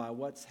overwhelmed by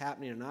what's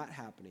happening or not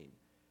happening,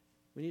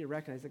 we need to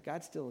recognize that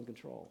God's still in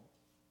control.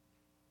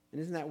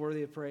 And isn't that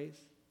worthy of praise?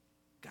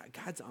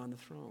 God's on the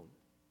throne.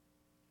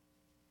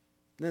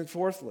 And then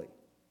fourthly,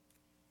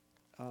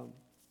 and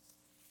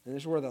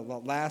this is where the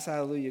last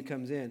hallelujah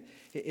comes in,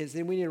 is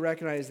then we need to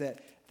recognize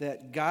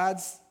that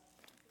God's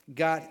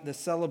got the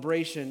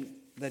celebration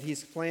that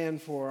he's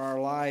planned for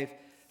our life.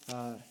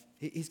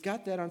 He's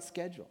got that on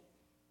schedule.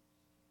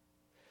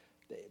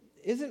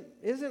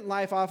 Isn't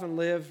life often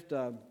lived,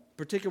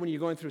 particularly when you're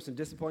going through some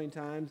disappointing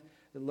times,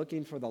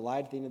 looking for the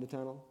light at the end of the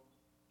tunnel?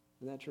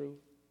 Isn't that true?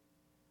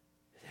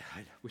 Yeah, I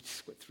know. We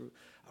just went through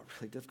a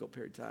really difficult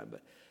period of time,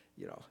 but,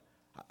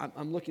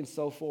 I'm looking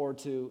so forward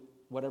to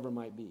whatever it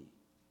might be.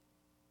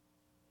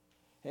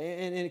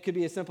 And it could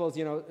be as simple as,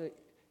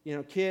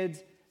 kids,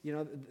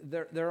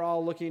 they're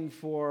all looking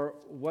for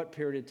what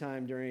period of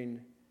time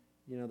during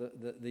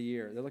the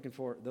year. They're looking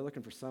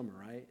for summer,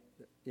 right?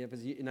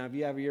 Now, if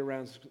you have a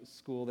year-round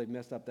school, they've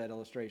messed up that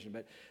illustration.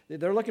 But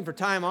they're looking for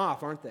time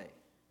off, aren't they?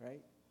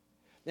 Right?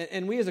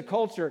 And we as a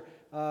culture,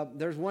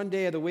 there's one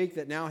day of the week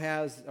that now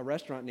has a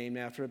restaurant named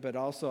after it. But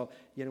also,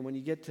 when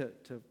you get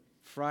to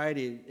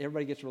Friday,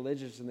 everybody gets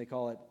religious and they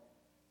call it,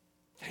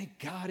 thank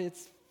God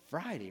it's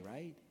Friday,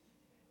 right?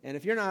 And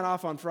if you're not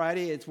off on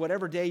Friday, it's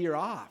whatever day you're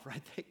off,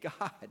 right? Thank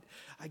God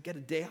I get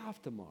a day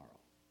off tomorrow.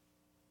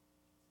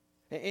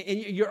 And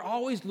you're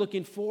always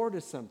looking forward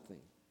to something.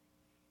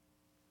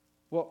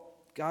 Well,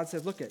 God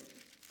says, look,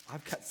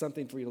 I've got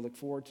something for you to look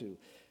forward to.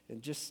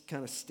 And just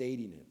kind of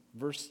stating it.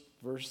 Verse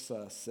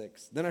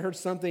 6. Then I heard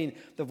something,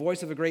 the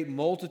voice of a great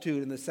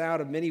multitude and the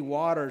sound of many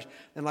waters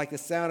and like the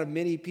sound of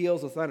many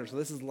peals of thunder. So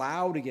this is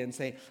loud again,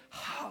 saying,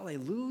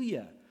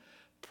 hallelujah,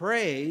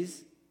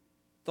 praise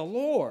the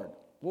Lord.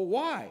 Well,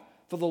 why?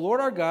 For the Lord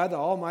our God, the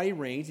Almighty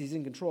reigns. He's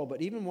in control.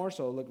 But even more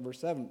so, look at verse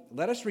 7.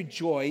 Let us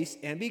rejoice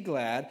and be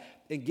glad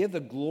and give the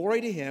glory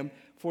to him,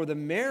 for the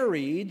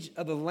marriage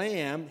of the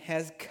Lamb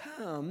has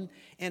come,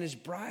 and his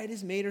bride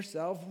has made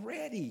herself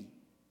ready.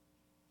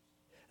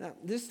 Now,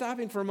 just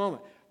stopping for a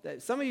moment.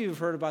 Some of you have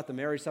heard about the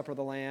marriage supper of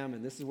the Lamb,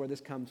 and this is where this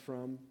comes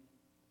from.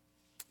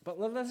 But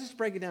let's just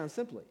break it down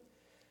simply.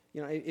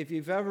 If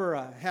you've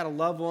ever had a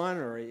loved one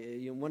or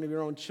one of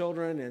your own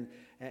children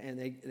and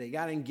they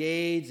got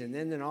engaged, and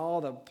then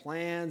all the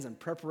plans and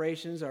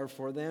preparations are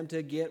for them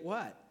to get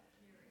what?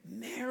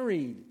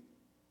 Married.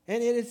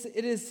 And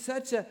it's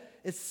such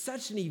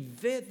an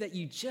event that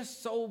you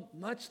just so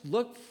much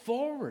look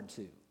forward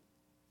to.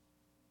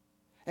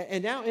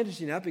 And now,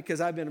 interesting enough, because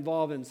I've been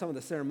involved in some of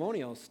the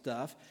ceremonial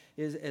stuff,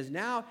 is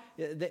now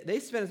they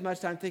spend as much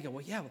time thinking,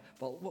 well, yeah,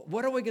 but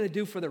what are we going to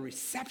do for the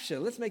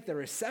reception? Let's make the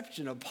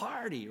reception a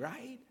party,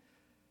 right?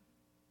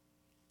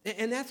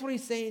 And that's what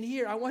he's saying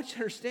here. I want you to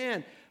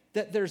understand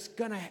that there's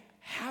going to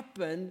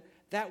happen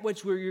that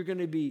which you're going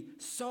to be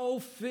so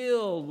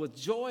filled with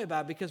joy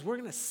about, because we're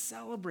going to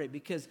celebrate,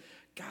 because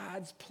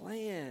God's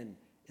plan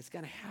is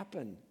going to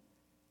happen.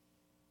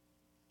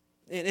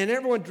 And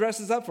everyone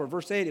dresses up for it.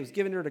 Verse 8, it was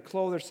given her to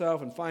clothe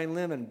herself in fine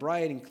linen,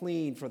 bright and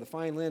clean, for the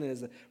fine linen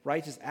is the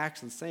righteous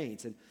acts of the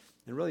saints. And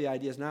really the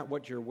idea is not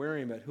what you're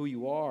wearing, but who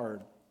you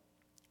are.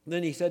 And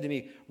then he said to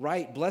me,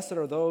 right, blessed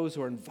are those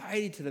who are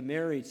invited to the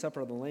marriage supper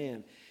of the Lamb.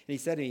 And he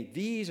said to me,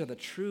 these are the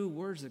true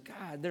words of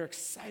God. They're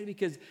excited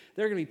because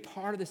they're going to be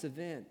part of this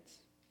event.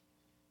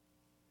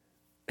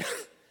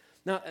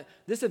 Now,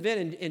 this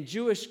event in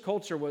Jewish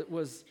culture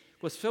was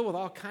filled with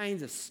all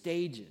kinds of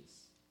stages.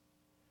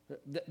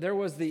 There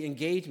was the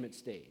engagement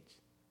stage.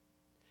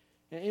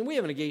 And we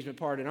have an engagement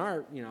part in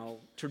our,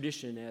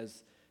 tradition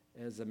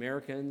as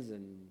Americans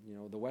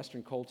and, the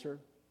Western culture.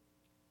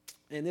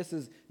 And this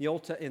is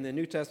in the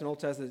New Testament, Old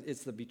Testament,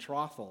 it's the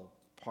betrothal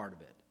part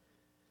of it,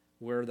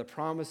 where the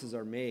promises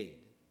are made.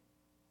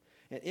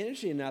 And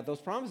interestingly enough,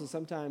 those promises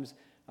sometimes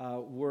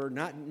were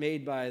not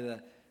made by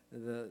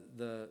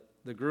the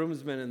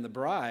groomsmen and the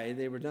bride.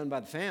 They were done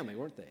by the family,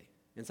 weren't they?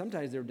 And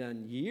sometimes they were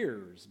done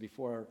years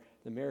before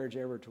the marriage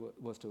ever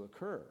was to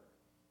occur.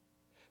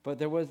 But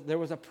there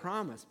was a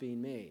promise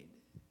being made.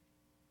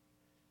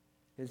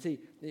 And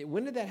see,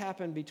 when did that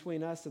happen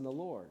between us and the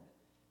Lord?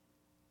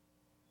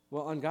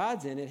 Well, on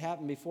God's end, it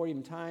happened before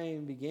even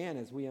time began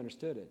as we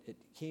understood it. It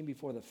came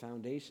before the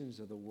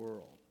foundations of the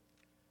world.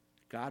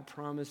 God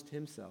promised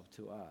himself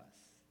to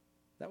us.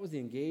 That was the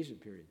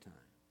engagement period of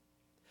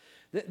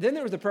time. Then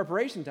there was the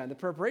preparation time. The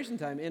preparation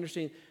time,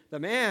 interesting, the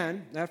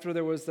man, after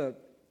there was the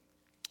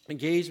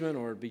engagement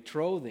or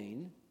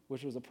betrothing,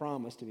 which was a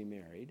promise to be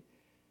married,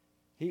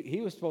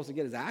 he was supposed to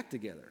get his act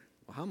together.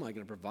 Well, how am I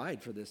going to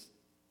provide for this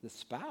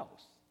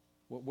spouse?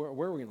 Where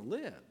are we going to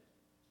live?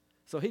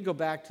 So he'd go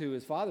back to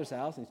his father's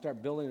house and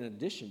start building an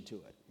addition to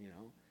it.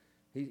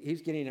 He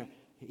was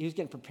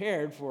getting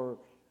prepared for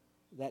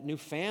that new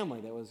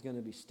family that was going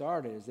to be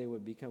started as they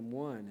would become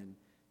one,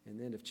 and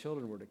then if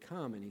children were to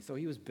come, so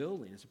he was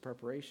building as a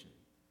preparation.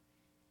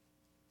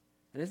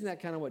 And isn't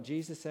that kind of what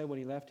Jesus said when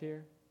he left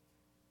here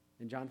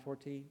in John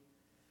 14?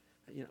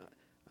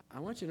 I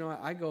want you to know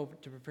I go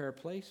to prepare a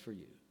place for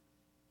you,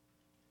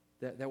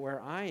 that where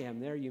I am,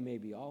 there you may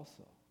be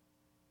also.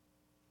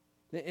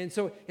 And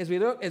so as we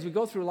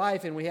go through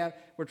life and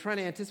we're trying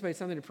to anticipate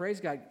something to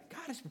praise God,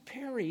 God is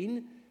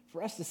preparing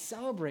for us to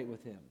celebrate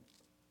with him.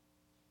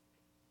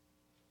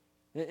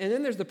 And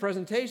then there's the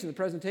presentation. The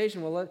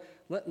presentation, well,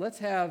 let's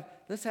have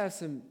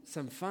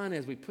some fun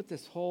as we put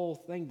this whole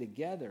thing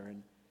together.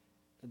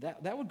 And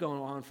that would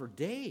go on for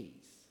days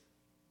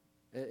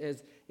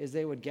as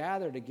they would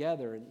gather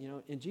together.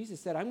 And Jesus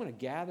said, I'm going to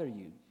gather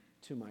you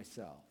to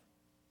myself.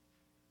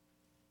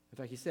 In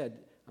fact, he said,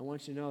 I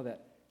want you to know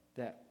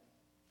that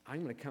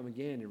I'm going to come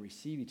again and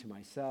receive you to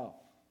myself.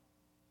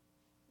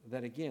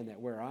 That again, that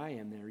where I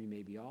am, there you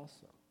may be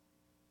also.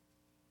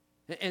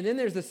 And then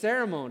there's the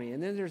ceremony,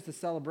 and then there's the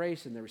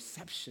celebration, the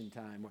reception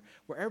time,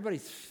 where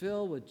everybody's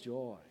filled with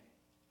joy.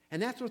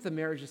 And that's what the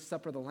marriage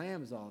supper of the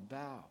Lamb is all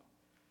about.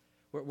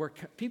 Where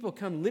people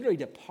come literally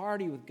to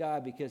party with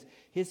God because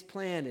his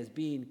plan is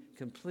being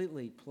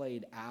completely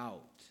played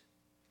out.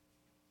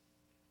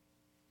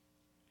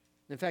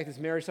 In fact, this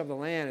marriage supper of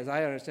the Lamb, as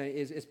I understand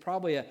it, is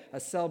probably a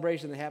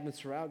celebration that happens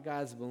throughout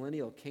God's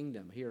millennial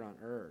kingdom here on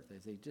earth,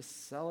 as they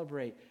just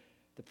celebrate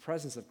the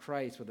presence of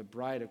Christ with the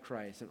bride of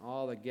Christ and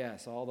all the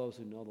guests, all those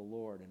who know the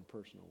Lord in a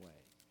personal way.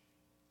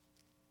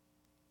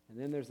 And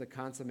then there's the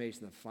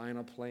consummation, the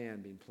final plan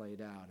being played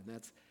out,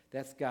 and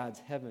that's God's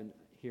heaven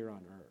here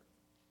on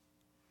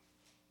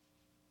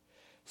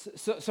earth.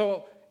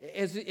 So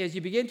as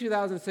you begin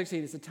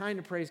 2016, it's a time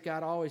to praise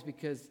God always,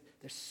 because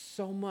there's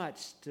so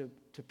much to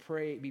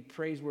be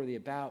praiseworthy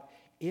about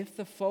if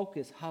the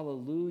focus,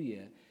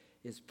 hallelujah,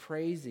 is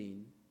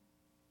praising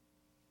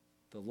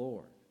the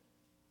Lord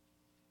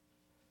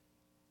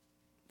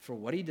for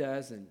what he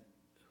does and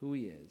who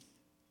he is,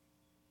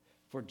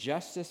 for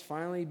justice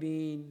finally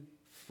being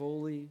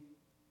fully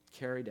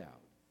carried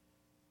out,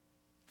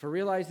 for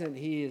realizing that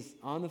he is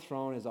on the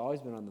throne, has always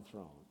been on the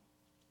throne,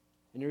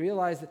 and to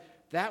realize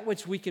that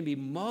which we can be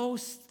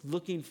most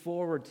looking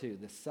forward to,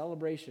 the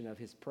celebration of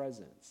his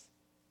presence,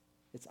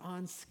 it's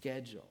on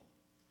schedule,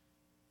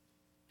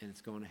 and it's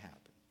going to happen.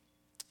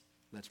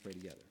 Let's pray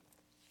together.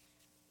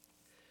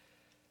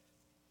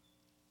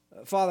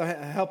 Father,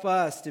 help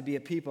us to be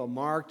a people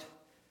marked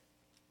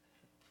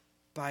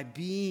by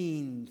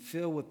being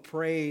filled with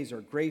praise or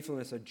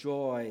gratefulness or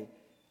joy,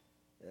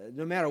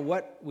 no matter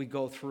what we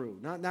go through.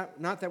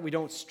 Not that we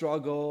don't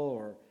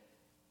struggle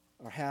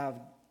or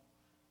have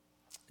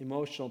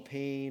emotional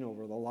pain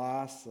over the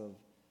loss of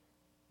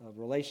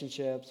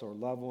relationships or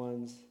loved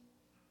ones.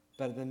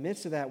 But in the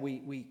midst of that,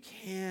 we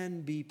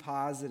can be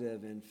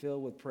positive and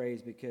filled with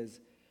praise, because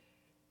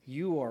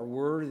you are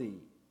worthy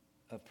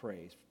of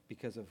praise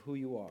because of who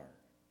you are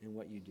and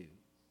what you do.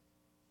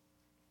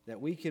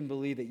 That we can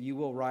believe that you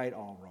will right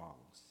all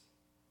wrongs,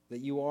 that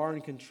you are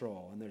in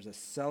control, and there's a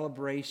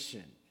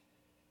celebration,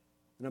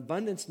 an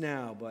abundance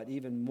now, but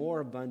even more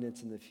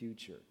abundance in the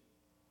future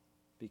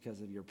because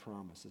of your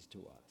promises to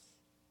us.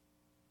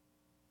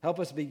 Help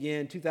us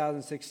begin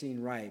 2016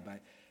 right by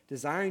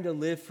desiring to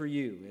live for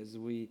you as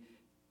we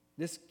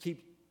just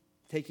keep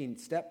taking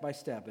step by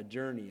step a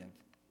journey of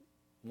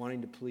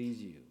wanting to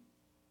please you.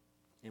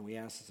 And we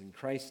ask this in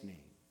Christ's name.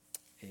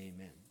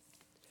 Amen.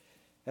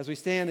 As we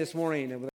stand this morning